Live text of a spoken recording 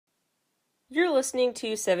You're listening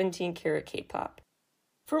to 17 Karat K-Pop.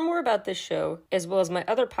 For more about this show, as well as my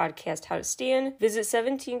other podcast, How to Stan, visit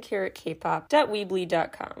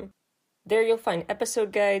 17karatkpop.weebly.com. There you'll find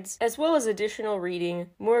episode guides, as well as additional reading,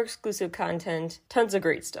 more exclusive content, tons of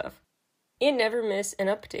great stuff. And never miss an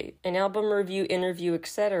update, an album review, interview,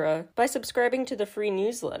 etc. by subscribing to the free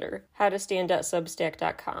newsletter,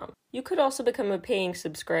 howtostan.substack.com. You could also become a paying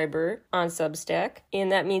subscriber on Substack,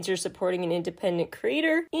 and that means you're supporting an independent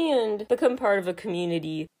creator and become part of a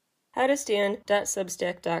community,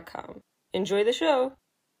 howtostan.substack.com. Enjoy the show!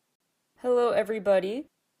 Hello everybody,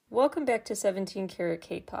 welcome back to 17 Karat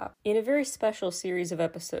K-Pop in a very special series of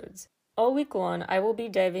episodes. All week long, I will be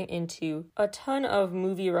diving into a ton of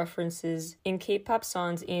movie references in K-pop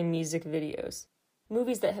songs and music videos.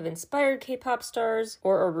 Movies that have inspired K-pop stars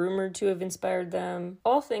or are rumored to have inspired them.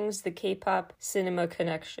 All things the K-pop cinema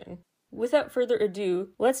connection. Without further ado,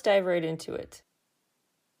 let's dive right into it.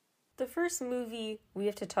 The first movie we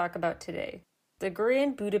have to talk about today, The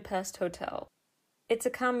Grand Budapest Hotel. It's a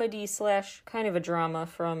comedy / kind of a drama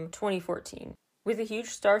from 2014. With a huge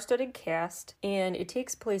star-studded cast, and it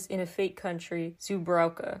takes place in a fake country,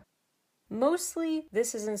 Zubrowka. Mostly,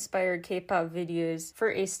 this has inspired K-pop videos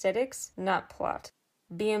for aesthetics, not plot.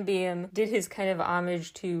 Bam Bam did his kind of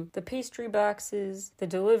homage to the pastry boxes, the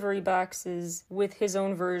delivery boxes, with his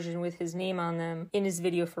own version with his name on them in his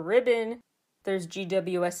video for Ribbon. There's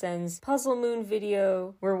GWSN's Puzzle Moon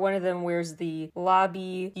video, where one of them wears the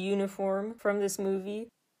lobby uniform from this movie.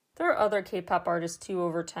 There are other K-pop artists too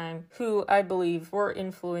over time who I believe were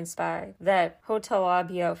influenced by that hotel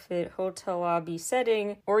lobby outfit, hotel lobby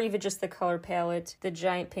setting, or even just the color palette, the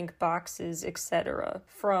giant pink boxes, etc.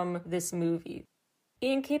 from this movie.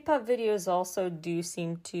 And K-pop videos also do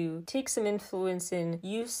seem to take some influence in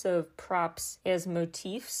use of props as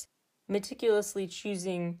motifs, meticulously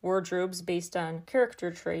choosing wardrobes based on character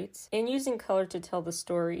traits, and using color to tell the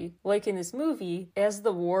story. Like in this movie, as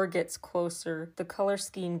the war gets closer, the color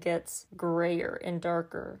scheme gets grayer and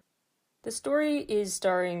darker. The story is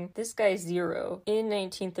starring this guy Zero in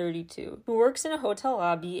 1932, who works in a hotel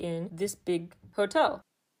lobby in this big hotel.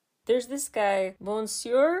 There's this guy,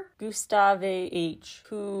 Monsieur Gustave H.,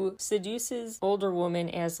 who seduces older women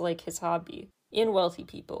as like his hobby. In wealthy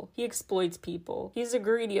people. He exploits people. He's a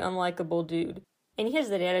greedy, unlikable dude. And he has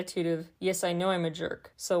that attitude of, yes, I know I'm a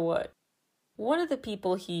jerk, so what? One of the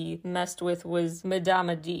people he messed with was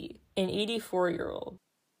Madame D, an 84-year-old.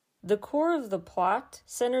 The core of the plot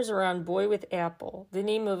centers around Boy with Apple, the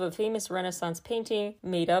name of a famous Renaissance painting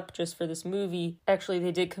made up just for this movie. Actually,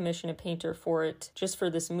 they did commission a painter for it just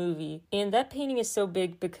for this movie. And that painting is so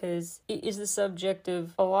big because it is the subject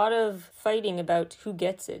of a lot of fighting about who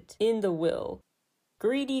gets it in the will.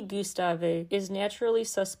 Greedy Gustave is naturally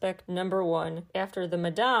suspect number 1 after the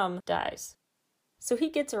Madame dies. So he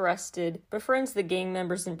gets arrested, befriends the gang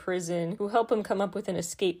members in prison who help him come up with an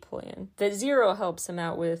escape plan that Zero helps him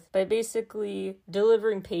out with by basically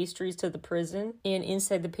delivering pastries to the prison, and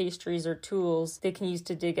inside the pastries are tools they can use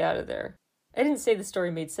to dig out of there. I didn't say the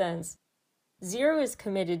story made sense. Zero is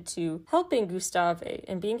committed to helping Gustave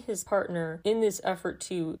and being his partner in this effort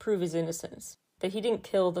to prove his innocence, that he didn't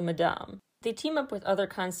kill the Madame. They team up with other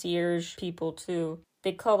concierge people too.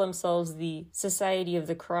 They call themselves the Society of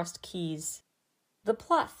the Crossed Keys. The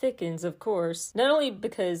plot thickens, of course, not only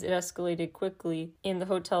because it escalated quickly and the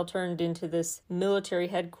hotel turned into this military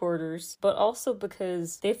headquarters, but also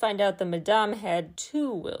because they find out the Madame had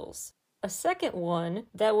 2 wills. A second one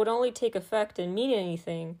that would only take effect and mean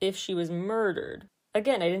anything if she was murdered.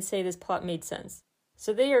 Again, I didn't say this plot made sense.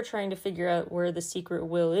 So they are trying to figure out where the secret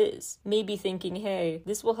will is. Maybe thinking, hey,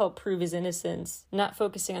 this will help prove his innocence, not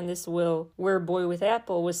focusing on this will where Boy with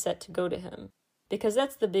Apple was set to go to him. Because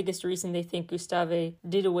that's the biggest reason they think Gustave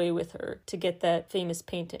did away with her, to get that famous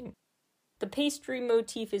painting. The pastry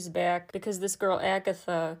motif is back because this girl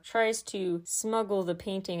Agatha tries to smuggle the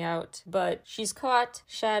painting out, but she's caught,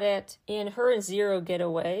 shot at, and her and Zero get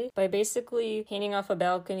away by basically hanging off a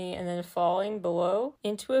balcony and then falling below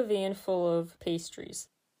into a van full of pastries.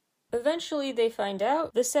 Eventually they find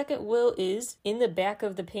out the second will is in the back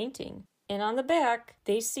of the painting, and on the back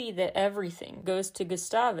they see that everything goes to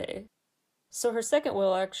Gustave. So her second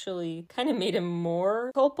will actually kind of made him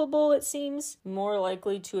more culpable, it seems, more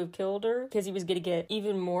likely to have killed her, because he was going to get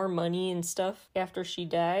even more money and stuff after she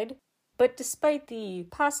died. But despite the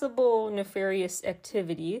possible nefarious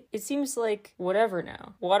activity, it seems like whatever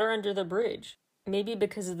now, water under the bridge. Maybe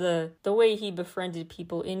because of the way he befriended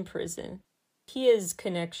people in prison. He has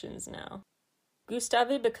connections now.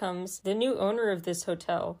 Gustave becomes the new owner of this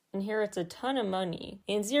hotel, inherits a ton of money,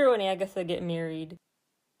 and Zero and Agatha get married.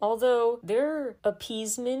 Although their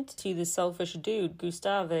appeasement to the selfish dude,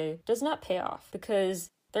 Gustave, does not pay off because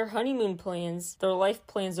their honeymoon plans, their life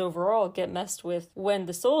plans overall, get messed with when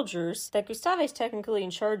the soldiers that Gustave is technically in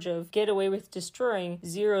charge of get away with destroying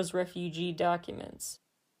Zero's refugee documents.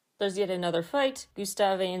 There's yet another fight.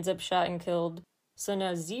 Gustave ends up shot and killed. So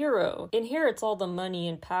now Zero inherits all the money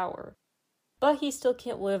and power. But he still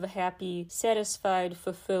can't live a happy, satisfied,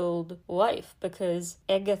 fulfilled life because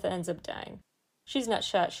Agatha ends up dying. She's not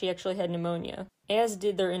shot, she actually had pneumonia, as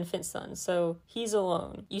did their infant son, so he's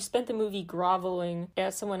alone. You spent the movie groveling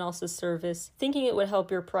at someone else's service, thinking it would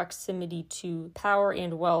help your proximity to power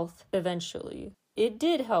and wealth eventually. It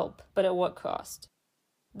did help, but at what cost?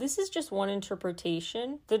 This is just one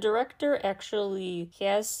interpretation. The director actually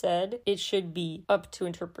has said it should be up to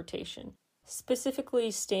interpretation,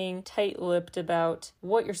 specifically staying tight-lipped about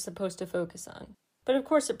what you're supposed to focus on. But of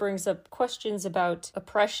course it brings up questions about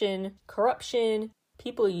oppression, corruption,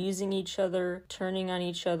 people using each other, turning on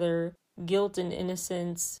each other, guilt and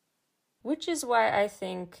innocence, which is why I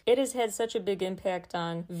think it has had such a big impact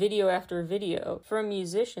on video after video from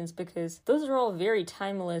musicians because those are all very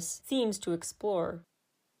timeless themes to explore.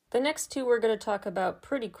 The next two we're going to talk about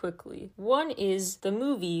pretty quickly. One is the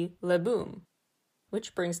movie Le Boom,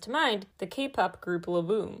 which brings to mind the K-pop group Le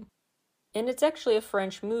Boom. And it's actually a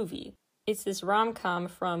French movie. It's this rom-com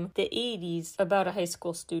from the 80s about a high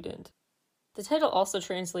school student. The title also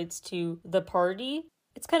translates to The Party.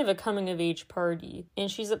 It's kind of a coming-of-age party,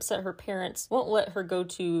 and she's upset her parents won't let her go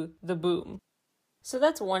to the Boom. So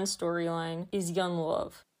that's one storyline, is young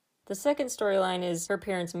love. The second storyline is her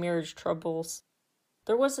parents' marriage troubles.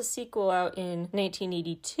 There was a sequel out in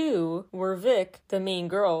 1982 where Vic, the main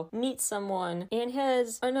girl, meets someone and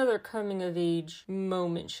has another coming-of-age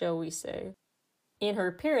moment, shall we say. And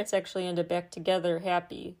her parents actually end up back together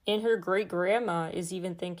happy. And her great-grandma is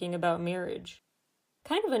even thinking about marriage.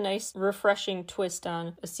 Kind of a nice, refreshing twist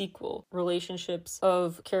on a sequel. Relationships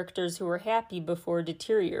of characters who are happy before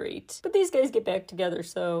deteriorate. But these guys get back together,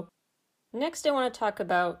 so... Next I want to talk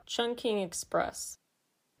about Chungking Express.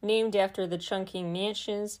 Named after the Chungking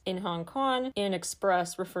Mansions in Hong Kong, and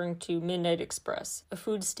Express referring to Midnight Express, a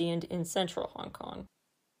food stand in central Hong Kong.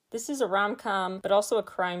 This is a rom-com, but also a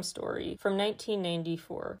crime story from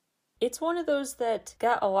 1994. It's one of those that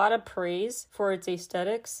got a lot of praise for its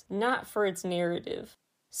aesthetics, not for its narrative.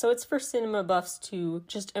 So it's for cinema buffs to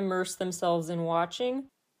just immerse themselves in watching,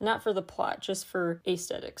 not for the plot, just for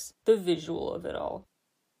aesthetics, the visual of it all.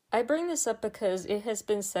 I bring this up because it has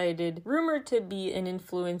been cited, rumored to be an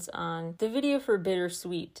influence on the video for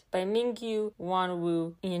Bittersweet by Mingyu,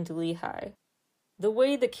 Wanwoo, and Lee Hai. The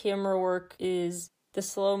way the camera work is, the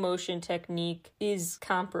slow motion technique is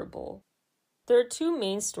comparable. There are two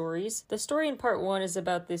main stories. The story in part one is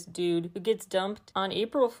about this dude who gets dumped on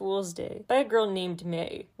April Fool's Day by a girl named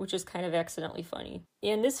May, which is kind of accidentally funny.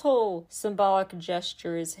 And this whole symbolic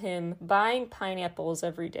gesture is him buying pineapples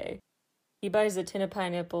every day. He buys a tin of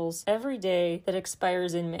pineapples every day that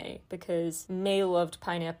expires in May because May loved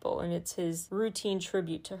pineapple and it's his routine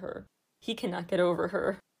tribute to her. He cannot get over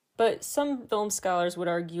her. But some film scholars would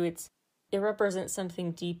argue it represents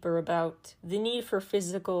something deeper about the need for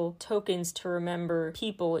physical tokens to remember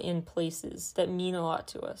people in places that mean a lot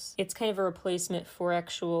to us. It's kind of a replacement for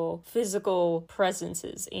actual physical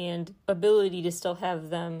presences and ability to still have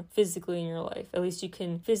them physically in your life. At least you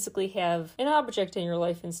can physically have an object in your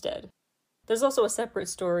life instead. There's also a separate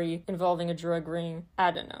story involving a drug ring.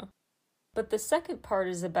 I don't know. But the second part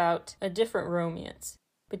is about a different romance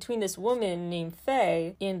between this woman named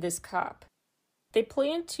Faye and this cop. They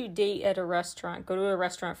plan to date at a restaurant, go to a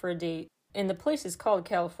restaurant for a date, and the place is called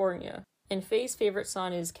California. And Faye's favorite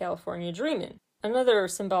song is California Dreamin'. Another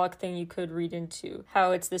symbolic thing you could read into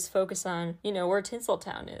how it's this focus on, where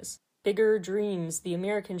Tinseltown is. Bigger dreams, the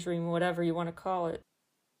American dream, whatever you want to call it.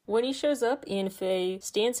 When he shows up and Faye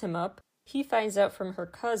stands him up, he finds out from her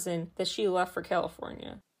cousin that she left for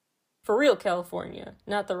California. For real California,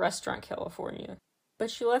 not the restaurant California.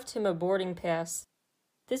 But she left him a boarding pass.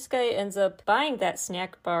 This guy ends up buying that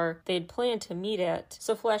snack bar they'd planned to meet at,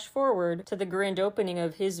 so flash forward to the grand opening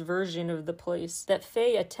of his version of the place that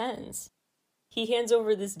Faye attends. He hands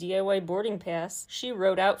over this DIY boarding pass she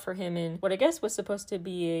wrote out for him in what I guess was supposed to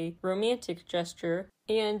be a romantic gesture,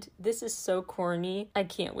 and this is so corny, I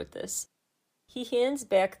can't with this. He hands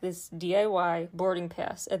back this DIY boarding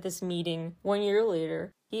pass at this meeting 1 year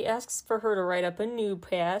later. He asks for her to write up a new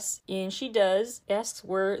pass, and she does, asks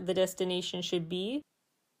where the destination should be,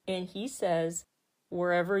 and he says,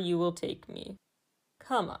 "Wherever you will take me."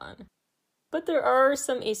 Come on. But there are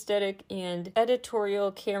some aesthetic and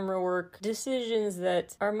editorial camera work decisions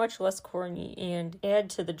that are much less corny and add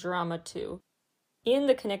to the drama too. and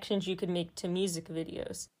the connections you could make to music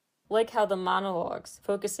videos. Like how the monologues,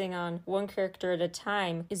 focusing on one character at a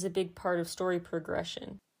time, is a big part of story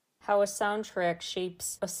progression. How a soundtrack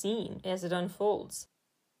shapes a scene as it unfolds.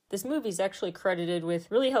 This movie's actually credited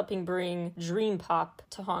with really helping bring dream pop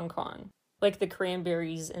to Hong Kong, like the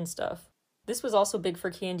Cranberries and stuff. This was also big for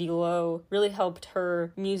Candy Lo, really helped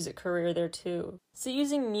her music career there too. So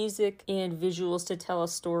using music and visuals to tell a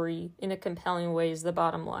story in a compelling way is the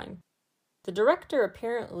bottom line. The director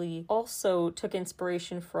apparently also took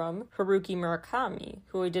inspiration from Haruki Murakami,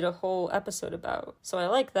 who I did a whole episode about, so I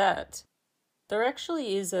like that. There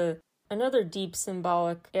actually is another deep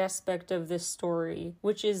symbolic aspect of this story,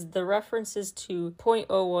 which is the references to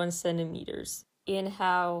 0.01 centimeters, and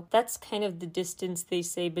how that's kind of the distance they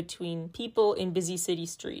say between people in busy city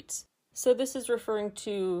streets. So this is referring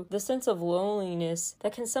to the sense of loneliness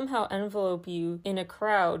that can somehow envelope you in a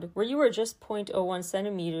crowd where you are just 0.01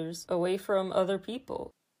 centimeters away from other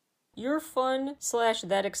people. Your fun /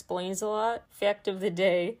 that explains a lot fact of the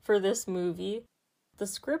day for this movie: the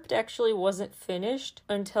script actually wasn't finished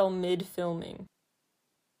until mid-filming.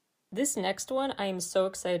 This next one I am so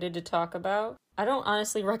excited to talk about. I don't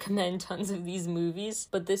honestly recommend tons of these movies,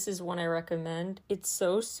 but this is one I recommend. It's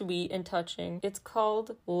so sweet and touching. It's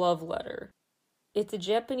called Love Letter. It's a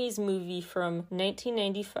Japanese movie from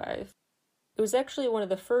 1995. It was actually one of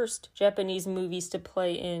the first Japanese movies to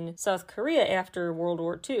play in South Korea after World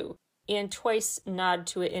War II, and twice nod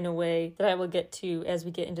to it in a way that I will get to as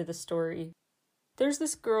we get into the story. There's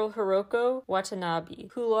this girl, Hiroko Watanabe,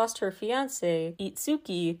 who lost her fiancé,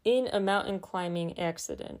 Itsuki, in a mountain climbing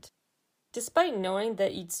accident. Despite knowing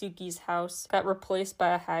that Itsuki's house got replaced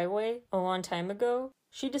by a highway a long time ago,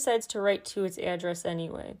 she decides to write to its address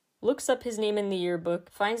anyway. Looks up his name in the yearbook,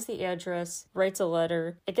 finds the address, writes a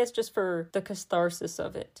letter, I guess just for the catharsis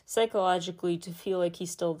of it, psychologically to feel like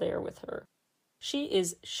he's still there with her. She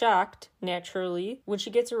is shocked, naturally, when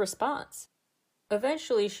she gets a response.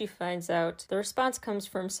 Eventually, she finds out the response comes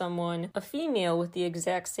from someone, a female with the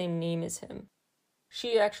exact same name as him.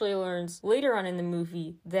 She actually learns later on in the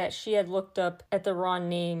movie that she had looked up at the wrong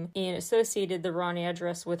name and associated the wrong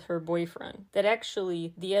address with her boyfriend. That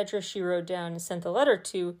actually, the address she wrote down and sent the letter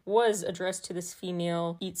to was addressed to this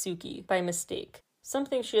female, Itsuki, by mistake.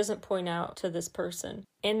 Something she doesn't point out to this person.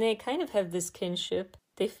 And they kind of have this kinship.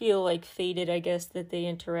 They feel like fated, I guess, that they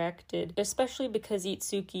interacted, especially because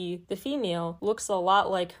Itsuki, the female, looks a lot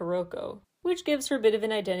like Hiroko, which gives her a bit of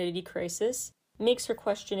an identity crisis. Makes her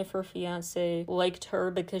question if her fiancé liked her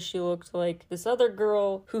because she looked like this other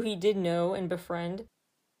girl who he did know and befriend.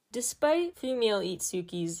 Despite female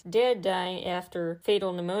Itsuki's dad dying after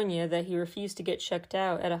fatal pneumonia that he refused to get checked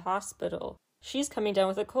out at a hospital, she's coming down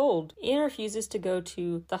with a cold and refuses to go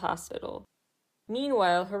to the hospital.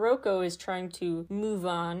 Meanwhile, Hiroko is trying to move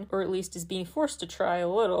on, or at least is being forced to try a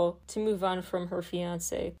little, to move on from her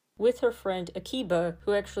fiancé, with her friend Akiba,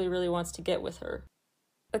 who actually really wants to get with her.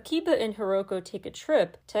 Akiba and Hiroko take a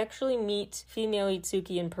trip to actually meet female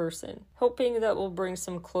Itsuki in person, hoping that will bring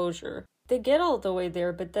some closure. They get all the way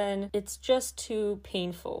there, but then it's just too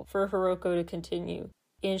painful for Hiroko to continue,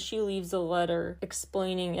 and she leaves a letter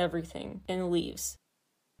explaining everything and leaves.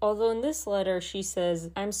 Although in this letter she says,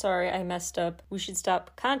 "I'm sorry, I messed up. We should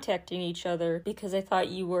stop contacting each other because I thought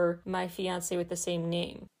you were my fiancé with the same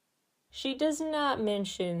name." She does not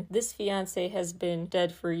mention this fiancé has been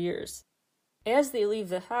dead for years. As they leave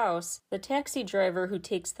the house, the taxi driver who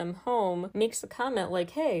takes them home makes a comment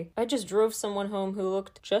like, "Hey, I just drove someone home who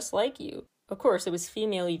looked just like you." Of course, it was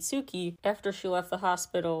female Itsuki after she left the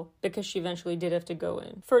hospital because she eventually did have to go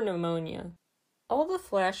in for pneumonia. All the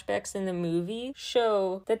flashbacks in the movie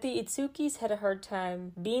show that the Itsukis had a hard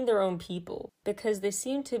time being their own people because they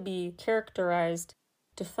seem to be characterized,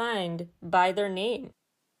 defined by their name.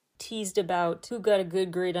 Teased about who got a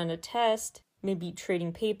good grade on a test, maybe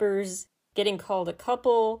trading papers, getting called a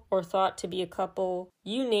couple or thought to be a couple,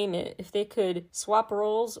 you name it. If they could swap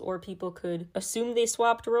roles or people could assume they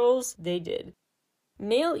swapped roles, they did.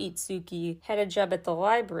 Male Itsuki had a job at the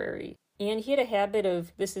library, and he had a habit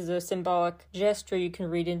of, this is a symbolic gesture you can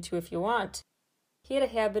read into if you want, he had a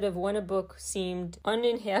habit of when a book seemed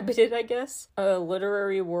uninhabited, I guess, a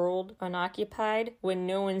literary world unoccupied, when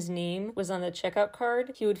no one's name was on the checkout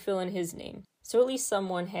card, he would fill in his name. So at least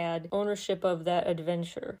someone had ownership of that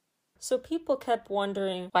adventure. So people kept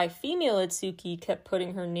wondering why female Itsuki kept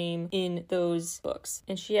putting her name in those books.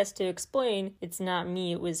 And she has to explain, it's not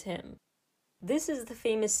me, it was him. This is the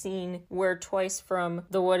famous scene where twice from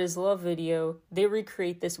the What Is Love video, they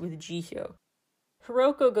recreate this with Jihyo.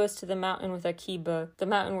 Hiroko goes to the mountain with Akiba, the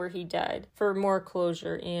mountain where he died, for more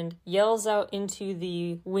closure and yells out into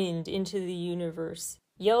the wind, into the universe,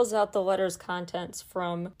 yells out the letter's contents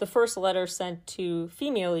from the first letter sent to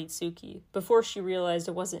female Itsuki before she realized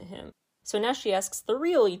it wasn't him. So now she asks the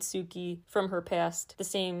real Itsuki from her past the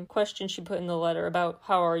same question she put in the letter about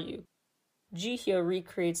how are you. Jihyo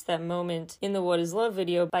recreates that moment in the What Is Love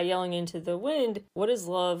video by yelling into the wind, "What is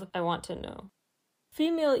love? I want to know."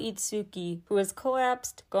 Female Itsuki, who has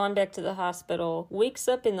collapsed, gone back to the hospital, wakes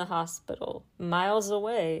up in the hospital, miles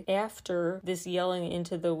away, after this yelling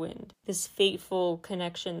into the wind, this fateful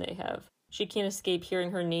connection they have. She can't escape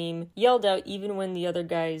hearing her name yelled out even when the other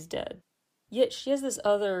guy is dead. Yet she has this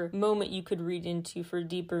other moment you could read into for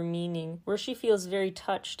deeper meaning, where she feels very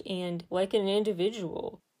touched and like an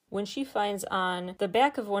individual. When she finds on the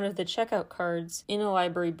back of one of the checkout cards in a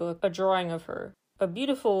library book a drawing of her, a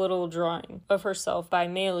beautiful little drawing of herself by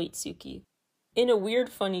male Itsuki. In a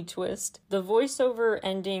weird, funny twist, the voiceover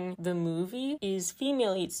ending the movie is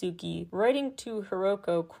female Itsuki writing to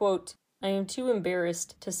Hiroko, quote, "I am too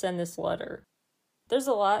embarrassed to send this letter." There's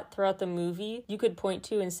a lot throughout the movie you could point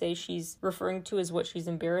to and say she's referring to as what she's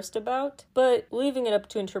embarrassed about, but leaving it up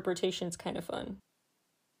to interpretation is kind of fun.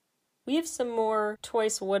 We have some more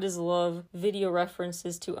Twice What Is Love video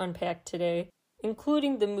references to unpack today,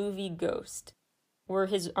 including the movie Ghost, where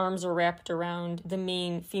his arms are wrapped around the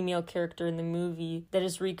main female character in the movie that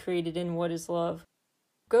is recreated in What Is Love.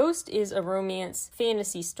 Ghost is a romance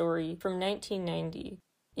fantasy story from 1990.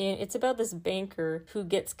 And it's about this banker who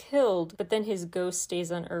gets killed, but then his ghost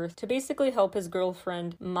stays on Earth to basically help his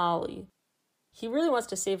girlfriend, Molly. He really wants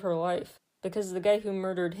to save her life, because the guy who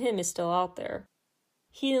murdered him is still out there.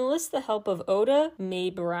 He enlists the help of Oda Mae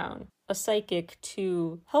Brown, a psychic,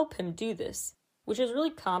 to help him do this, which is really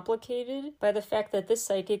complicated by the fact that this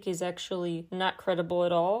psychic is actually not credible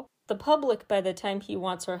at all. The public, by the time he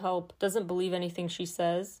wants her help, doesn't believe anything she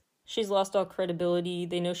says. She's lost all credibility,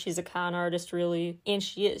 they know she's a con artist really, and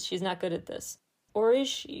she is, she's not good at this. Or is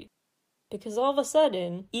she? Because all of a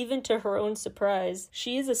sudden, even to her own surprise,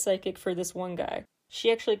 she is a psychic for this one guy.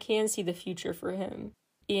 She actually can see the future for him.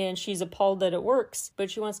 And she's appalled that it works, but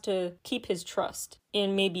she wants to keep his trust,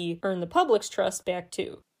 and maybe earn the public's trust back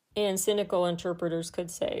too. And cynical interpreters could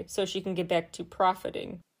say, so she can get back to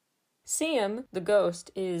profiting. Sam, the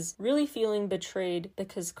ghost, is really feeling betrayed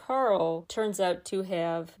because Carl turns out to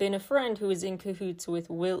have been a friend who was in cahoots with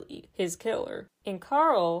Willie, his killer. And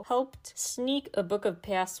Carl helped sneak a book of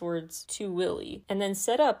passwords to Willie and then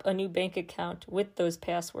set up a new bank account with those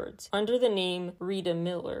passwords under the name Rita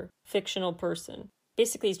Miller, fictional person.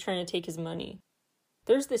 Basically, he's trying to take his money.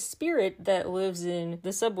 There's this spirit that lives in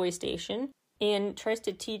the subway station and tries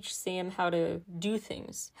to teach Sam how to do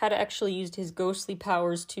things, how to actually use his ghostly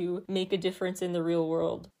powers to make a difference in the real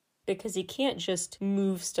world. Because he can't just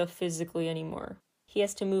move stuff physically anymore. He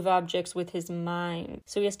has to move objects with his mind,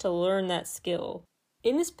 so he has to learn that skill.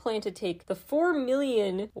 In this plan to take the $4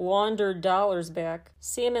 million laundered dollars back,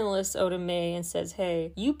 Sam enlists Oda Mae and says,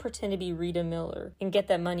 "Hey, you pretend to be Rita Miller and get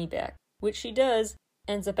that money back." Which she does,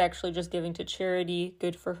 ends up actually just giving to charity,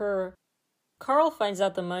 good for her. Carl finds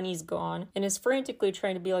out the money's gone and is frantically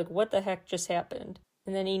trying to be like, what the heck just happened?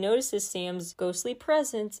 And then he notices Sam's ghostly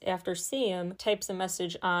presence after Sam types a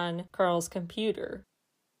message on Carl's computer.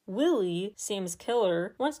 Willie, Sam's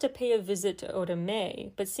killer, wants to pay a visit to Oda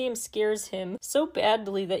Mae, but Sam scares him so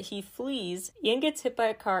badly that he flees and gets hit by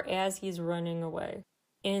a car as he's running away.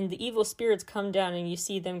 And the evil spirits come down and you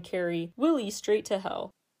see them carry Willie straight to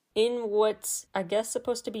hell. In what's, I guess,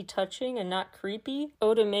 supposed to be touching and not creepy,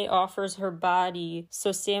 Oda Mae offers her body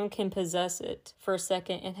so Sam can possess it for a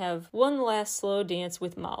second and have one last slow dance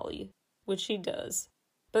with Molly, which he does.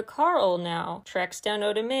 But Carl now tracks down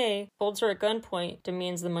Oda Mae, holds her at gunpoint,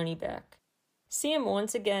 demands the money back. Sam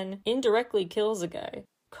once again indirectly kills a guy.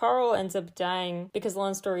 Carl ends up dying because,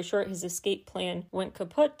 long story short, his escape plan went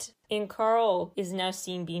kaput, and Carl is now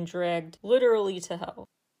seen being dragged literally to hell.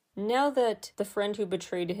 Now that the friend who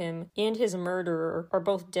betrayed him and his murderer are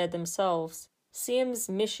both dead themselves, Sam's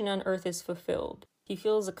mission on Earth is fulfilled. He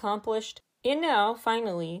feels accomplished, and now,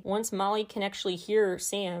 finally, once Molly can actually hear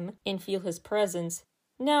Sam and feel his presence,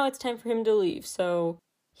 now it's time for him to leave, so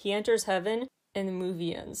he enters heaven, and the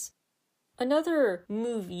movie ends. Another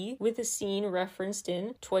movie with a scene referenced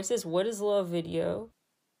in Twice's What Is Love video,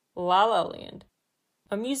 La La Land.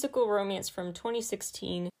 A musical romance from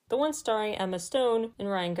 2016, the one starring Emma Stone and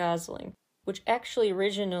Ryan Gosling, which actually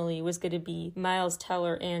originally was going to be Miles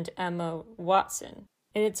Teller and Emma Watson.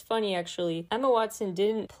 And it's funny actually, Emma Watson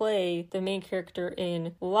didn't play the main character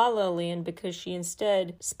in La La Land because she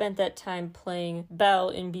instead spent that time playing Belle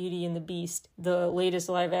in Beauty and the Beast, the latest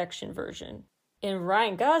live action version. And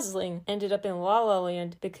Ryan Gosling ended up in La La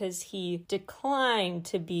Land because he declined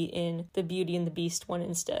to be in the Beauty and the Beast one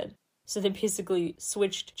instead. so they basically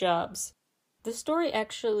switched jobs. The story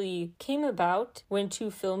actually came about when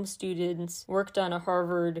two film students worked on a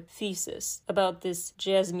Harvard thesis about this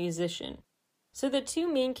jazz musician. So the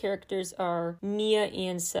two main characters are Mia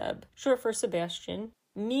and Seb, short for Sebastian.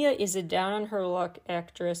 Mia is a down-on-her-luck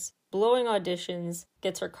actress, blowing auditions,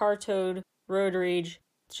 gets her car towed, road rage.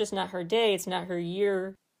 It's just not her day, it's not her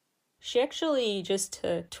year. She actually, just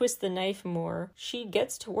to twist the knife more, she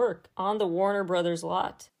gets to work on the Warner Brothers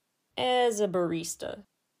lot as a barista.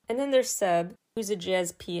 And then there's Seb, who's a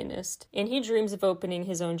jazz pianist, and he dreams of opening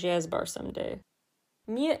his own jazz bar someday.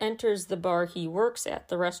 Mia enters the bar he works at,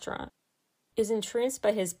 the restaurant, is entranced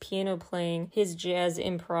by his piano playing, his jazz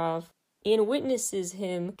improv, and witnesses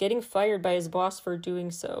him getting fired by his boss for doing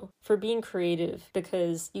so, for being creative,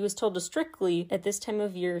 because he was told to strictly, at this time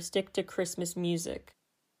of year, stick to Christmas music.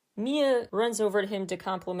 Mia runs over to him to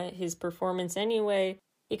compliment his performance anyway.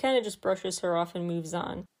 He kind of just brushes her off and moves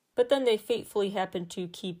on. But then they fatefully happen to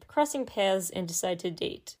keep crossing paths and decide to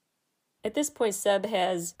date. At this point, Seb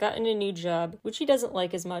has gotten a new job, which he doesn't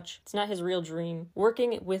like as much. It's not his real dream,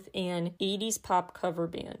 working with an 80s pop cover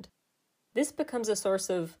band. This becomes a source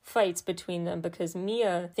of fights between them because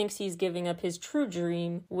Mia thinks he's giving up his true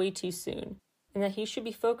dream way too soon, and that he should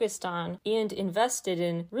be focused on and invested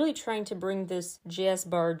in really trying to bring this jazz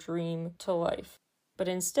bar dream to life. But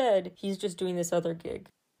instead, he's just doing this other gig.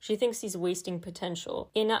 She thinks he's wasting potential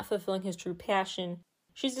and not fulfilling his true passion.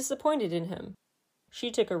 She's disappointed in him. She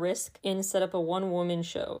took a risk and set up a one-woman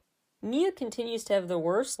show. Mia continues to have the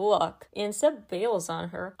worst luck, and Seb bails on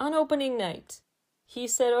her on opening night. He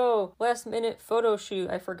said, "Oh, last-minute photo shoot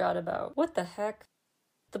I forgot about." What the heck?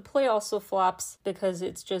 The play also flops because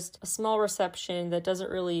it's just a small reception that doesn't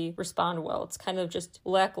really respond well. It's kind of just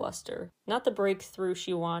lackluster, not the breakthrough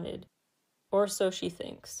she wanted. Or so she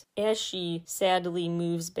thinks, as she sadly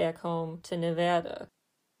moves back home to Nevada.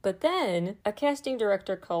 But then, a casting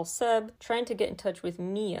director calls Seb, trying to get in touch with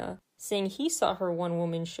Mia, saying he saw her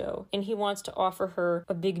one-woman show and he wants to offer her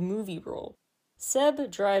a big movie role.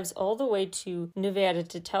 Seb drives all the way to Nevada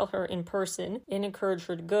to tell her in person and encourage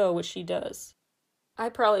her to go, which she does. I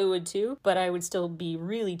probably would too, but I would still be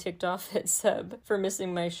really ticked off at Seb for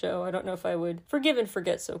missing my show. I don't know if I would forgive and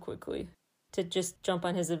forget so quickly to just jump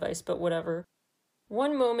on his advice, but whatever.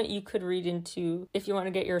 One moment you could read into, if you want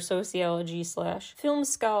to get your sociology/film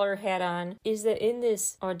scholar hat on, is that in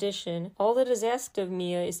this audition, all that is asked of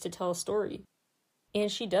Mia is to tell a story.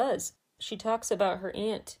 And she does. She talks about her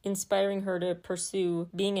aunt, inspiring her to pursue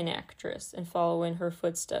being an actress and follow in her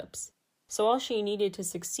footsteps. So all she needed to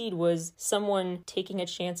succeed was someone taking a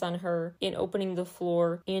chance on her and opening the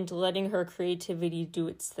floor and letting her creativity do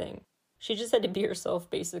its thing. She just had to be herself,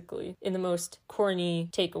 basically, in the most corny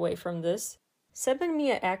takeaway from this. Seb and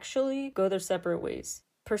Mia actually go their separate ways,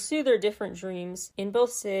 pursue their different dreams, and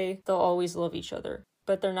both say they'll always love each other,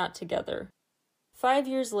 but they're not together. 5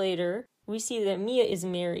 years later, we see that Mia is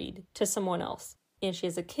married to someone else, and she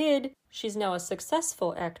has a kid. She's now a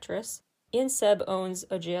successful actress, and Seb owns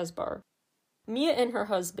a jazz bar. Mia and her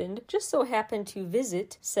husband just so happen to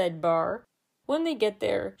visit said bar. When they get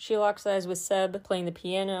there, she locks eyes with Seb playing the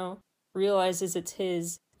piano, realizes it's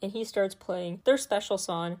his, and he starts playing their special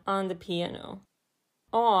song on the piano.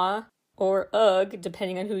 Aw, or ugh,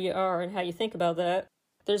 depending on who you are and how you think about that.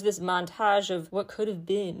 There's this montage of what could have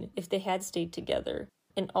been if they had stayed together,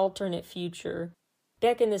 an alternate future.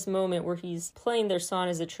 Back in this moment where he's playing their song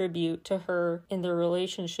as a tribute to her and their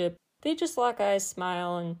relationship, they just lock eyes,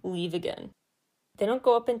 smile, and leave again. They don't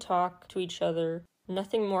go up and talk to each other.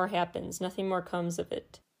 Nothing more happens. Nothing more comes of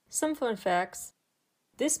it. Some fun facts.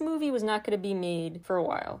 This movie was not going to be made for a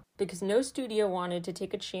while because no studio wanted to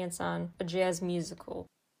take a chance on a jazz musical.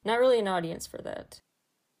 Not really an audience for that.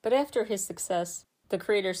 But after his success, the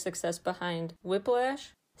creator's success behind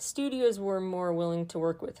Whiplash, studios were more willing to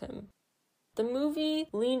work with him. The movie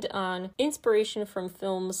leaned on inspiration from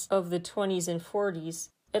films of the 20s and 40s.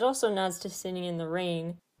 It also nods to Singing in the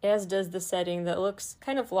Rain, as does the setting that looks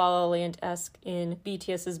kind of La La Land-esque in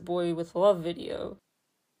BTS's Boy With Love video.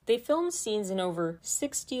 They filmed scenes in over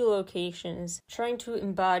 60 locations, trying to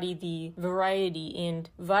embody the variety and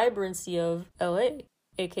vibrancy of LA,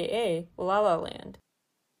 aka La La Land.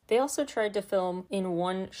 They also tried to film in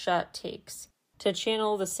one-shot takes, to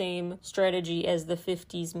channel the same strategy as the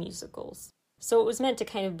 50s musicals. So it was meant to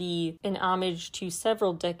kind of be an homage to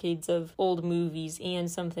several decades of old movies and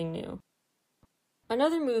something new.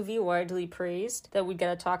 Another movie widely praised that we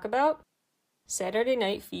gotta talk about, Saturday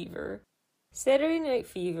Night Fever. Saturday Night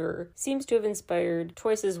Fever seems to have inspired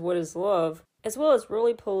Twice as What Is Love, as well as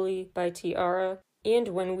Roly Poly by Tiara and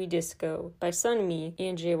When We Disco by Sunmi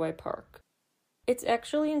and J.Y. Park. It's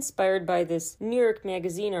actually inspired by this New York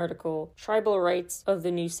Magazine article, Tribal Rights of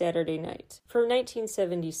the New Saturday Night, from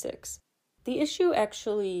 1976. The issue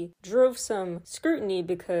actually drove some scrutiny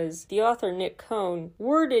because the author Nick Cohn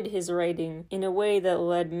worded his writing in a way that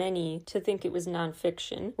led many to think it was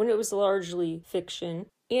nonfiction, when it was largely fiction,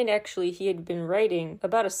 and actually he had been writing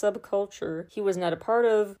about a subculture he was not a part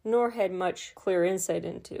of, nor had much clear insight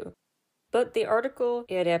into. But the article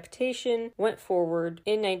adaptation went forward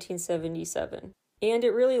in 1977, and it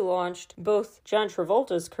really launched both John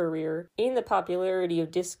Travolta's career and the popularity of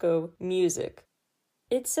disco music.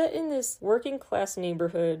 It's set in this working-class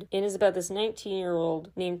neighborhood and is about this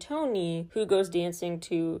 19-year-old named Tony who goes dancing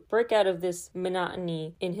to break out of this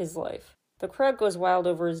monotony in his life. The crowd goes wild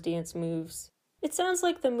over his dance moves. It sounds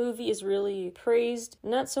like the movie is really praised,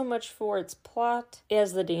 not so much for its plot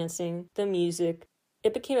as the dancing, the music.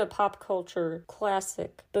 It became a pop culture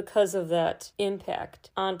classic because of that impact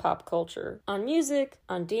on pop culture, on music,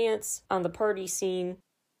 on dance, on the party scene.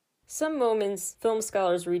 Some moments film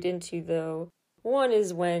scholars read into, though. One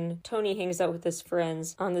is when Tony hangs out with his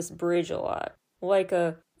friends on this bridge a lot, like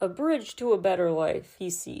a bridge to a better life he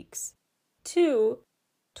seeks. 2,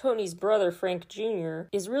 Tony's brother, Frank Jr.,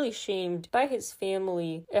 is really shamed by his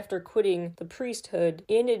family after quitting the priesthood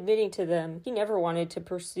and admitting to them he never wanted to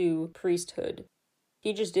pursue priesthood.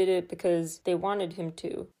 He just did it because they wanted him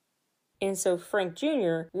to. And so Frank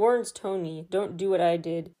Jr. warns Tony, don't do what I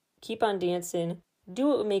did, keep on dancing, do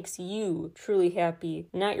what makes you truly happy,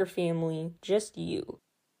 not your family, just you.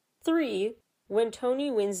 3, when Tony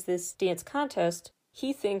wins this dance contest,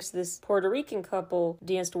 he thinks this Puerto Rican couple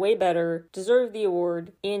danced way better, deserved the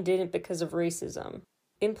award, and didn't because of racism.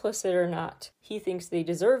 Implicit or not, he thinks they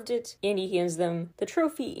deserved it, and he hands them the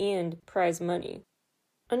trophy and prize money.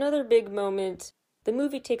 Another big moment, the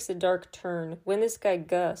movie takes a dark turn when this guy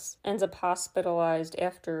Gus ends up hospitalized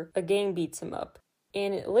after a gang beats him up.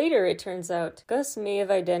 And later it turns out Gus may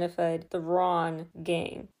have identified the wrong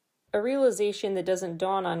gang. A realization that doesn't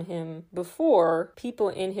dawn on him before people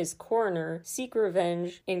in his corner seek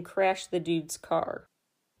revenge and crash the dude's car.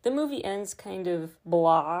 The movie ends kind of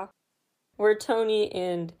blah, where Tony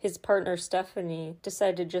and his partner Stephanie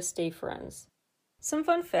decide to just stay friends. Some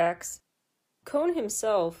fun facts. Cohn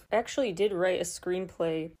himself actually did write a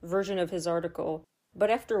screenplay version of his article,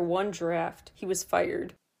 but after one draft, he was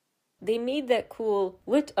fired. They made that cool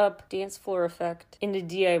lit-up dance floor effect in a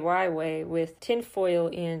DIY way with tinfoil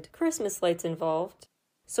and Christmas lights involved.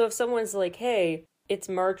 So if someone's like, hey, it's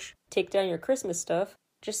March, take down your Christmas stuff,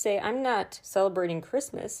 just say, I'm not celebrating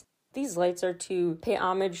Christmas. These lights are to pay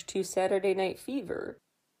homage to Saturday Night Fever.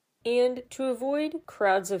 And to avoid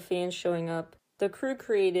crowds of fans showing up, the crew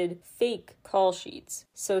created fake call sheets,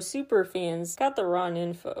 so super fans got the wrong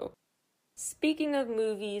info. Speaking of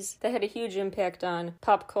movies that had a huge impact on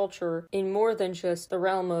pop culture in more than just the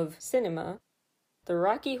realm of cinema, the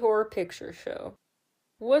Rocky Horror Picture Show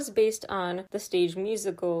was based on the stage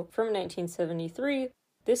musical from 1973.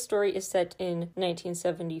 This story is set in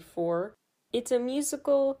 1974. It's a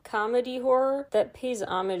musical comedy horror that pays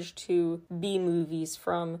homage to B-movies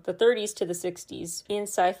from the 30s to the 60s and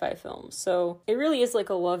sci-fi films. So it really is like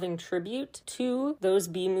a loving tribute to those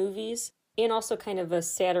B-movies and also kind of a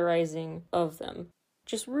satirizing of them.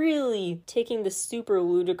 Just really taking the super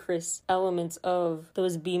ludicrous elements of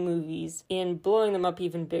those B-movies and blowing them up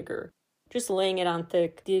even bigger. Just laying it on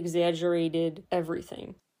thick, the exaggerated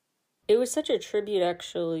everything. It was such a tribute,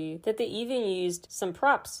 actually, that they even used some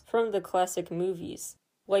props from the classic movies.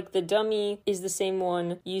 Like the dummy is the same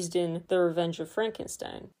one used in The Revenge of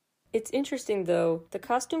Frankenstein. It's interesting, though, the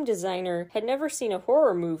costume designer had never seen a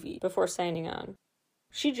horror movie before signing on.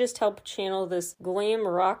 She just helped channel this glam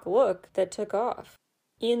rock look that took off.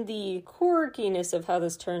 And the quirkiness of how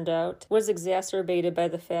this turned out was exacerbated by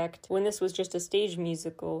the fact when this was just a stage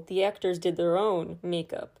musical, the actors did their own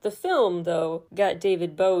makeup. The film, though, got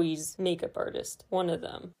David Bowie's makeup artist, one of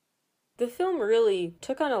them. The film really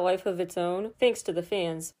took on a life of its own, thanks to the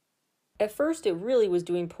fans. At first, it really was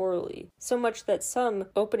doing poorly, so much that some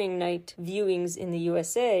opening night viewings in the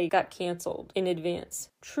USA got canceled in advance.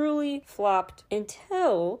 Truly flopped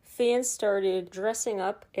until fans started dressing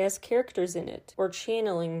up as characters in it, or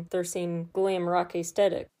channeling their same glam rock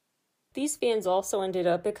aesthetic. These fans also ended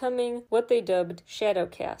up becoming what they dubbed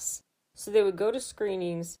shadowcasts. So they would go to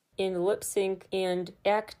screenings and lip sync and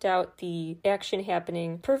act out the action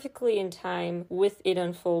happening perfectly in time with it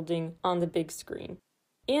unfolding on the big screen.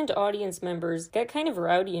 And audience members got kind of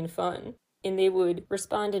rowdy and fun, and they would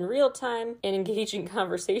respond in real time and engage in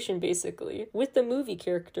conversation, basically, with the movie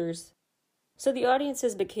characters. So the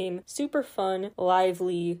audiences became super fun,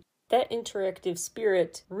 lively. That interactive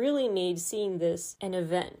spirit really made seeing this an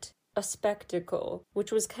event, a a spectacle,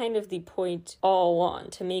 which was kind of the point all along,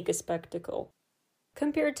 to make a spectacle.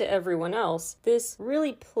 Compared to everyone else, this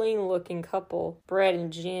really plain-looking couple, Brad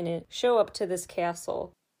and Janet, show up to this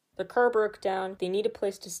castle. Their car broke down, they need a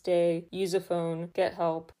place to stay, use a phone, get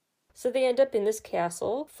help. So they end up in this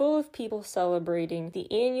castle full of people celebrating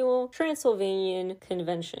the annual Transylvanian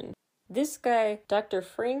Convention. This guy, Dr.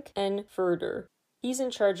 Frank N. Furter, he's in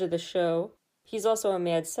charge of the show. He's also a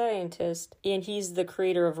mad scientist, and he's the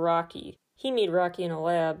creator of Rocky. He made Rocky in a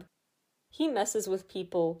lab. He messes with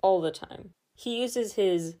people all the time. He uses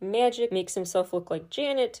his magic, makes himself look like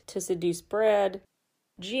Janet to seduce Brad.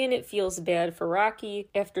 Janet feels bad for Rocky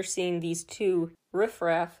after seeing these two,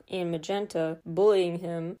 Riffraff and Magenta, bullying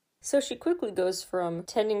him, so she quickly goes from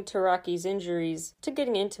tending to Rocky's injuries to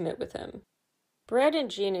getting intimate with him. Brad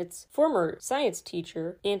and Janet's former science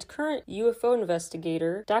teacher and current UFO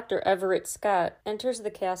investigator, Dr. Everett Scott, enters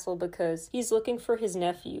the castle because he's looking for his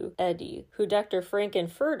nephew, Eddie, who Dr.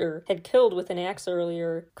 Frankenfurter had killed with an axe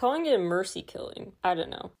earlier, calling it a mercy killing. I don't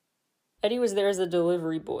know. Eddie was there as a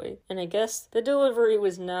delivery boy, and I guess the delivery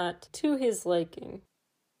was not to his liking.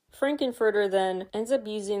 Frankenfurter then ends up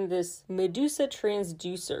using this Medusa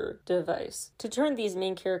transducer device to turn these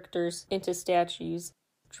main characters into statues,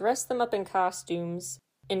 dress them up in costumes,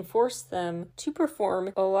 and force them to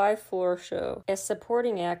perform a live floor show as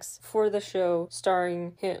supporting acts for the show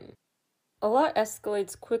starring him. A lot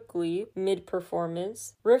escalates quickly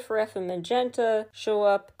mid-performance. Riffraff and Magenta show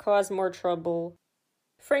up, cause more trouble.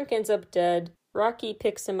 Frank ends up dead. Rocky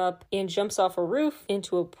picks him up and jumps off a roof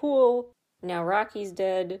into a pool. Now Rocky's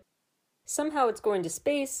dead. Somehow it's going to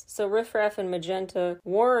space, so Riffraff and Magenta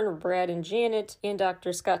warn Brad and Janet and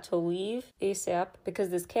Dr. Scott to leave ASAP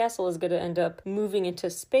because this castle is going to end up moving into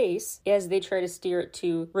space as they try to steer it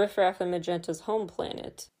to Riffraff and Magenta's home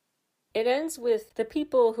planet. It ends with the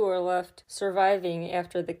people who are left surviving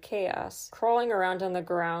after the chaos, crawling around on the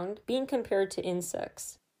ground, being compared to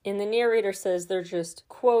insects. And the narrator says they're just,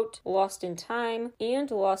 quote, lost in time and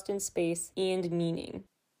lost in space and meaning.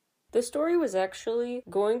 The story was actually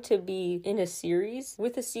going to be in a series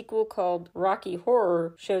with a sequel called Rocky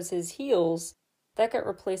Horror Shows His Heels. That got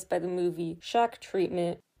replaced by the movie Shock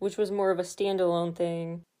Treatment, which was more of a standalone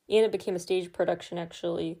thing, and it became a stage production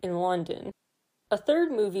actually in London. A third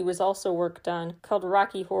movie was also worked on called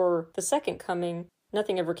Rocky Horror The Second Coming.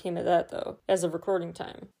 Nothing ever came of that though, as of recording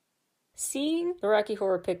time. Seeing the Rocky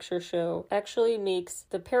Horror Picture Show actually makes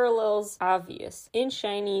the parallels obvious in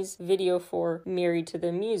Shiny's video for Married to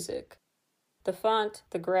the Music. The font,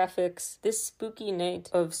 the graphics, this spooky night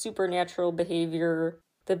of supernatural behavior,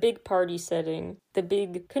 the big party setting, the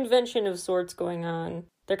big convention of sorts going on.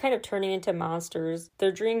 They're kind of turning into monsters.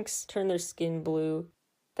 Their drinks turn their skin blue.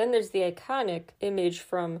 Then there's the iconic image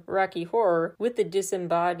from Rocky Horror with the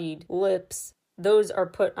disembodied lips. Those are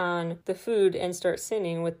put on the food and start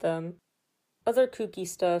sinning with them. Other kooky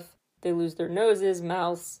stuff, they lose their noses,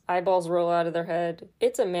 mouths, eyeballs roll out of their head.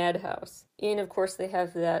 It's a madhouse. And of course they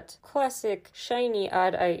have that classic Shiny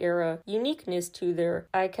Odd Eye era uniqueness to their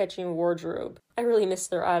eye-catching wardrobe. I really miss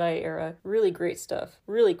their Odd Eye era. Really great stuff.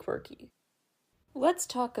 Really quirky. Let's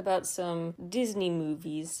talk about some Disney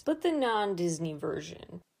movies, but the non-Disney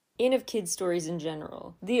version. And of kids' stories in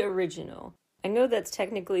general. The original. I know that's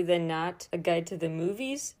technically then not a guide to the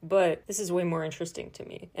movies, but this is way more interesting to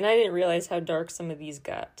me. And I didn't realize how dark some of these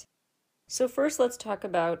got. So first let's talk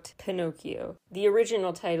about Pinocchio. The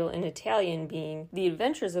original title in Italian being The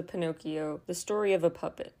Adventures of Pinocchio, the Story of a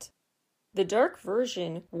Puppet. The dark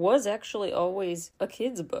version was actually always a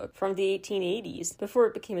kid's book from the 1880s before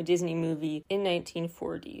it became a Disney movie in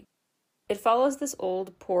 1940. It follows this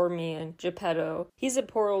old poor man, Geppetto. He's a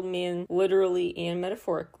poor old man literally and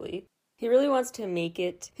metaphorically. He really wants to make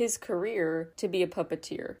it his career to be a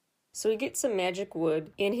puppeteer. So he gets some magic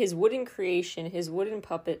wood, and his wooden creation, his wooden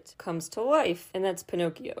puppet, comes to life, and that's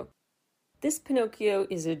Pinocchio. This Pinocchio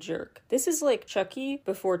is a jerk. This is like Chucky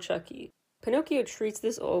before Chucky. Pinocchio treats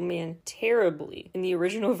this old man terribly in the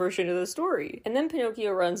original version of the story, and then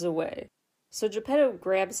Pinocchio runs away. So Geppetto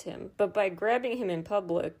grabs him, but by grabbing him in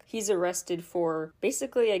public, he's arrested for,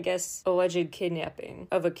 basically, I guess, alleged kidnapping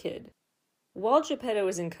of a kid. While Geppetto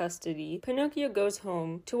is in custody, Pinocchio goes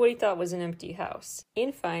home to what he thought was an empty house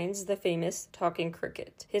and finds the famous talking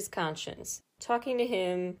cricket, his conscience, talking to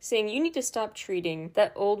him, saying, "You need to stop treating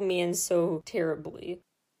that old man so terribly."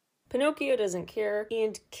 Pinocchio doesn't care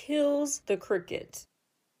and kills the cricket.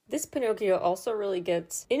 This Pinocchio also really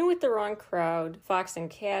gets in with the wrong crowd, Fox and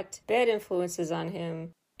Cat, bad influences on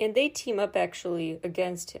him, and they team up actually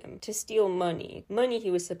against him to steal money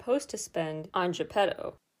he was supposed to spend on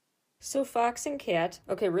Geppetto. So Fox and Cat,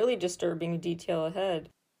 okay, really disturbing detail ahead.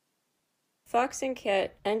 Fox and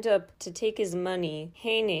Cat end up to take his money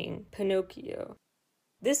hanging Pinocchio.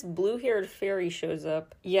 This blue-haired fairy shows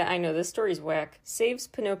up. Yeah, I know, this story's whack. Saves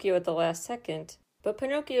Pinocchio at the last second. But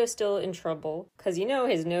Pinocchio is still in trouble, because you know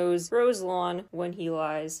his nose grows long when he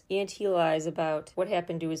lies, and he lies about what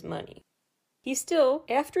happened to his money. He still,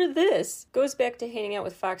 after this, goes back to hanging out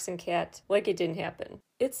with Fox and Cat like it didn't happen.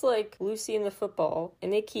 It's like Lucy and the football,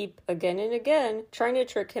 and they keep, again and again, trying to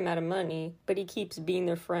trick him out of money, but he keeps being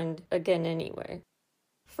their friend again anyway.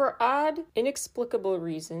 For odd, inexplicable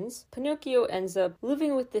reasons, Pinocchio ends up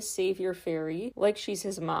living with this savior fairy like she's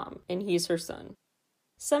his mom, and he's her son.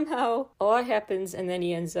 Somehow, a lot happens, and then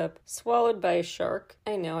he ends up swallowed by a shark.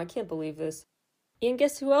 I know, I can't believe this. And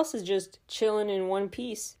guess who else is just chilling in one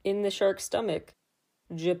piece in the shark's stomach?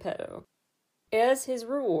 Geppetto. As his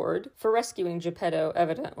reward for rescuing Geppetto,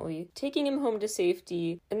 evidently, taking him home to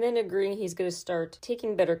safety, and then agreeing he's going to start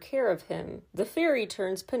taking better care of him, the fairy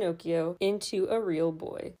turns Pinocchio into a real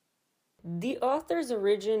boy. The author's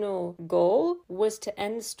original goal was to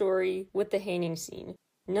end the story with the hanging scene.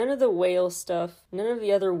 None of the whale stuff, none of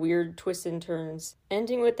the other weird twists and turns,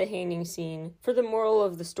 ending with the hanging scene, for the moral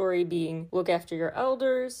of the story being, look after your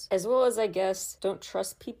elders, as well as, I guess, don't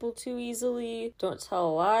trust people too easily, don't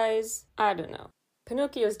tell lies, I don't know.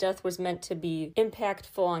 Pinocchio's death was meant to be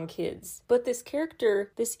impactful on kids, but this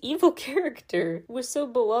character, this evil character, was so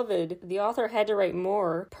beloved, the author had to write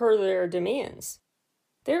more per their demands.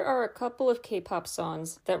 There are a couple of K-pop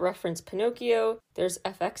songs that reference Pinocchio. There's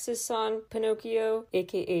FX's song, Pinocchio,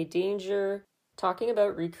 aka Danger, talking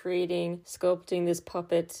about recreating, sculpting this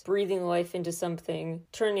puppet, breathing life into something,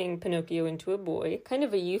 turning Pinocchio into a boy. Kind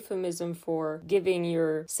of a euphemism for giving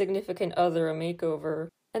your significant other a makeover.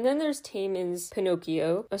 And then there's Taemin's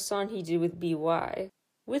Pinocchio, a song he did with BY,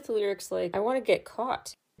 with lyrics like, I want to get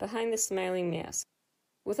caught behind the smiling mask.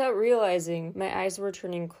 Without realizing, my eyes were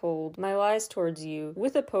turning cold, my lies towards you,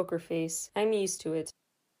 with a poker face, I'm used to it.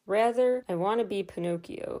 Rather, I want to be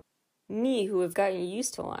Pinocchio, me who have gotten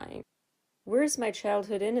used to lying. Where's my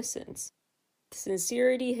childhood innocence? The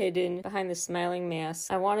sincerity hidden behind the smiling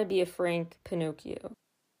mask, I want to be a frank Pinocchio.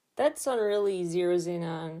 That song really zeroes in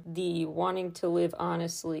on the wanting to live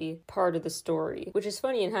honestly part of the story, which is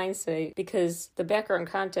funny in hindsight because the background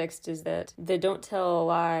context is that the don't tell a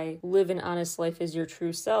lie, live an honest life as your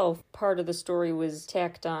true self part of the story was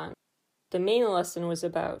tacked on. The main lesson was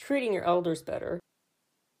about treating your elders better.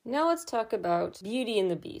 Now let's talk about Beauty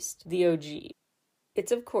and the Beast, the OG.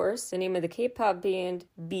 It's of course the name of the K-pop band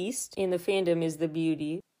Beast, and the fandom is the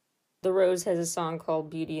Beauty. The Rose has a song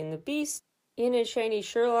called Beauty and the Beast. In a shiny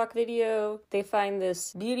Sherlock video, they find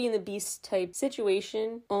this Beauty and the Beast type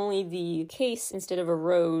situation, only the case instead of a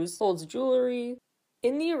rose holds jewelry.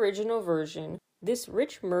 In the original version, this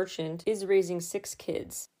rich merchant is raising 6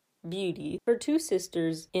 kids. Beauty, her 2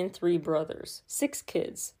 sisters, and 3 brothers. 6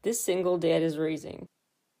 kids this single dad is raising.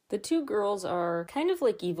 The 2 girls are kind of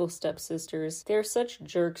like evil stepsisters. They're such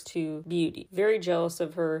jerks to Beauty, very jealous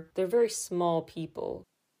of her. They're very small people.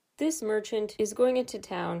 This merchant is going into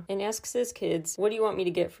town and asks his kids, what do you want me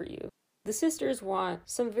to get for you? The sisters want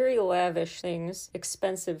some very lavish things,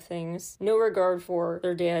 expensive things, no regard for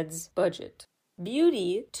their dad's budget.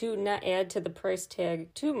 Beauty, to not add to the price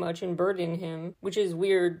tag too much and burden him, which is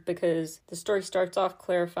weird because the story starts off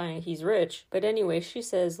clarifying he's rich, but anyway, she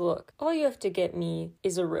says, look, all you have to get me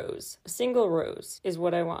is a rose. A single rose is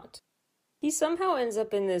what I want. He somehow ends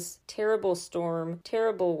up in this terrible storm,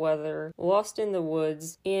 terrible weather, lost in the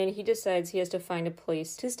woods, and he decides he has to find a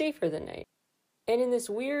place to stay for the night. And in this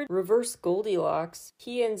weird reverse Goldilocks,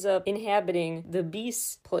 he ends up inhabiting the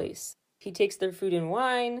Beast's place. He takes their food and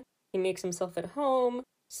wine, he makes himself at home,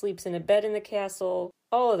 sleeps in a bed in the castle,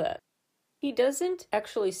 all of that. He doesn't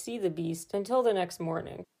actually see the Beast until the next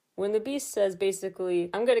morning, when the Beast says basically,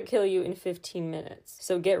 I'm gonna kill you in 15 minutes,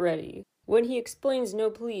 so get ready. When he explains,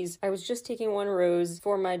 no please, I was just taking 1 rose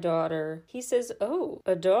for my daughter, he says, oh,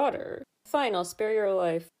 a daughter? Fine, I'll spare your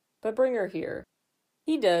life, but bring her here.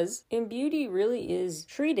 He does, and Beauty really is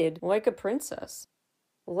treated like a princess.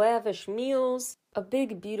 Lavish meals, a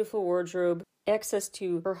big beautiful wardrobe, access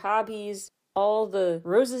to her hobbies, all the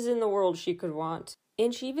roses in the world she could want.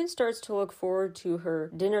 And she even starts to look forward to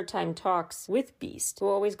her dinner time talks with Beast, who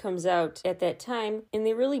always comes out at that time, and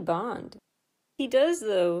they really bond. He does,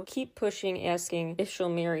 though, keep pushing, asking if she'll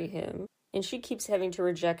marry him, and she keeps having to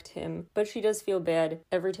reject him, but she does feel bad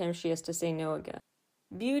every time she has to say no again.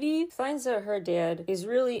 Beauty finds out her dad is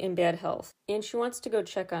really in bad health, and she wants to go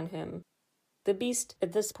check on him. The Beast,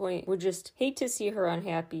 at this point, would just hate to see her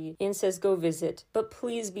unhappy, and says go visit, but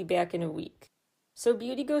please be back in a week. So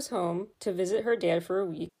Beauty goes home to visit her dad for a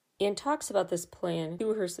week, and talks about this plan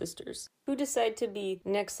to her sisters, who decide to be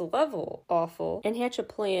next level awful and hatch a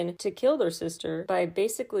plan to kill their sister by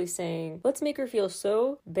basically saying, let's make her feel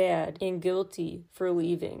so bad and guilty for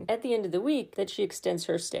leaving at the end of the week that she extends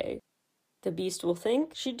her stay. The Beast will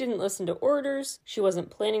think she didn't listen to orders, she wasn't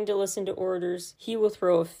planning to listen to orders, he will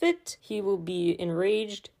throw a fit, he will be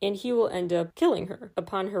enraged, and he will end up killing her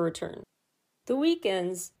upon her return. The week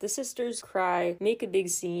ends, the sisters cry, make a big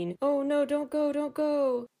scene, oh no, don't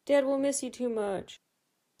go, Dad will miss you too much.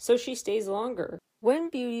 So she stays longer. When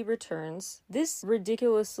Beauty returns, this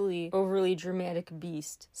ridiculously overly dramatic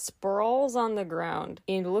beast sprawls on the ground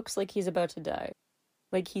and looks like he's about to die.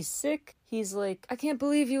 Like he's sick, he's like, I can't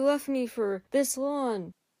believe you left me for this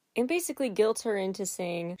long. And basically guilts her into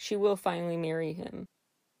saying she will finally marry him.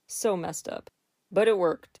 So messed up. But it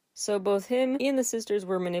worked. So both him and the sisters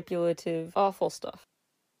were manipulative, awful stuff.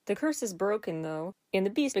 The curse is broken though, and the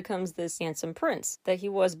Beast becomes this handsome prince that he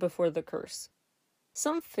was before the curse.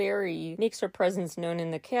 Some fairy makes her presence known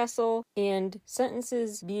in the castle and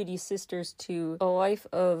sentences Beauty's sisters to a life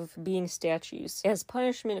of being statues as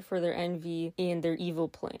punishment for their envy and their evil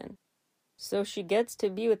plan. So she gets to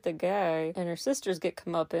be with the guy and her sisters get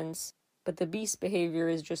comeuppance, but the Beast's behavior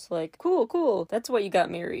is just like, cool, that's why you got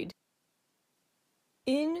married.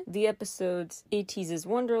 In the episodes ATEEZ's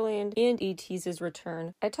Wonderland and ATEEZ's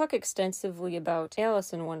Return, I talk extensively about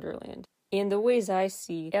Alice in Wonderland. And the ways I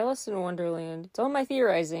see Alice in Wonderland, it's all my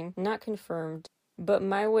theorizing, not confirmed, but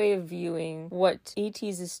my way of viewing what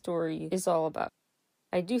ATEEZ's story is all about.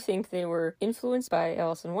 I do think they were influenced by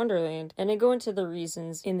Alice in Wonderland, and I go into the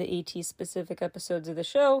reasons in the ATEEZ specific episodes of the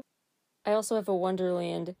show. I also have a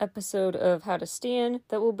Wonderland episode of How to Stan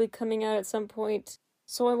that will be coming out at some point,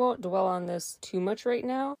 so I won't dwell on this too much right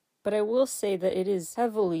now, but I will say that it is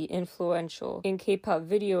heavily influential in K-pop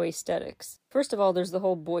video aesthetics. First of all, there's the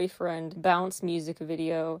whole Boyfriend Bounce music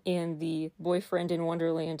video and the Boyfriend in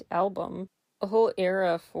Wonderland album. A whole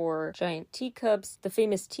era for giant teacups, the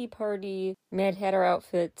famous tea party, Mad Hatter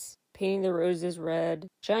outfits, painting the roses red,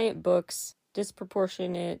 giant books,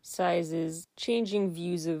 disproportionate sizes, changing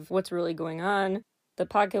views of what's really going on. The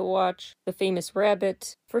pocket watch, the famous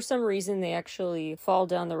rabbit. For some reason, they actually fall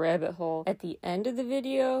down the rabbit hole at the end of the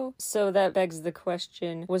video, so that begs the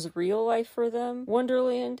question, was real life for them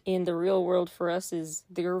Wonderland, and the real world for us is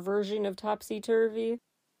their version of Topsy-Turvy?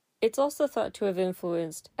 It's also thought to have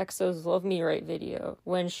influenced EXO's Love Me Right video,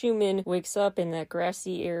 when Xiumin wakes up in that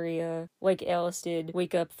grassy area, like Alice did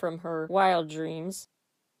wake up from her wild dreams.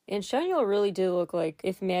 And Shaniel really did look like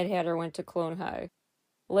if Mad Hatter went to Clone High.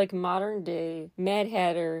 Like modern day Mad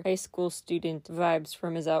Hatter high school student vibes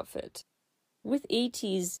from his outfit. With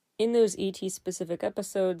ATEEZ, in those ATEEZ specific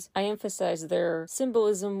episodes, I emphasize their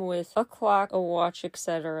symbolism with a clock, a watch,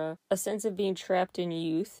 etc., a sense of being trapped in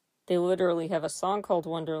youth. They literally have a song called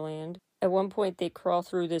Wonderland. At one point they crawl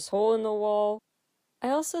through this hole in the wall.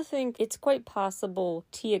 I also think it's quite possible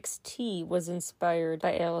TXT was inspired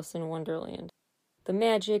by Alice in Wonderland. The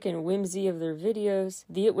magic and whimsy of their videos,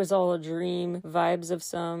 the it was all a dream vibes of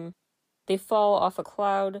some. They fall off a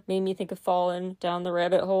cloud, made me think of falling down the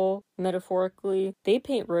rabbit hole, metaphorically. They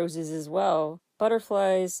paint roses as well.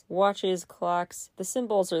 Butterflies, watches, clocks, the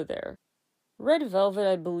symbols are there. Red Velvet,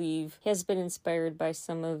 I believe, has been inspired by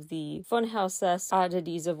some of the Funhouse-esque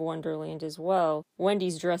oddities of Wonderland as well.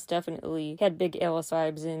 Wendy's dress definitely had big Alice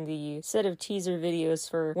vibes in the set of teaser videos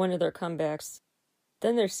for one of their comebacks.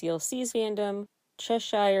 Then there's CLC's fandom.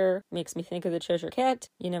 Cheshire makes me think of the Cheshire Cat,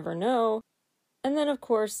 you never know. And then, of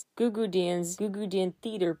course, Goo Goo Dan's Goo Goo Dan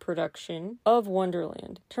theater production of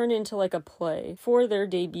Wonderland turned into like a play for their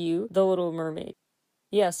debut, The Little Mermaid.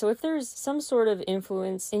 Yeah, so if there's some sort of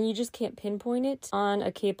influence and you just can't pinpoint it on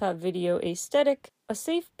a K-pop video aesthetic, a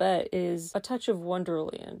safe bet is a touch of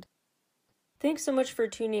Wonderland. Thanks so much for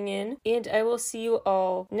tuning in, and I will see you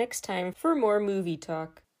all next time for more movie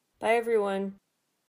talk. Bye everyone.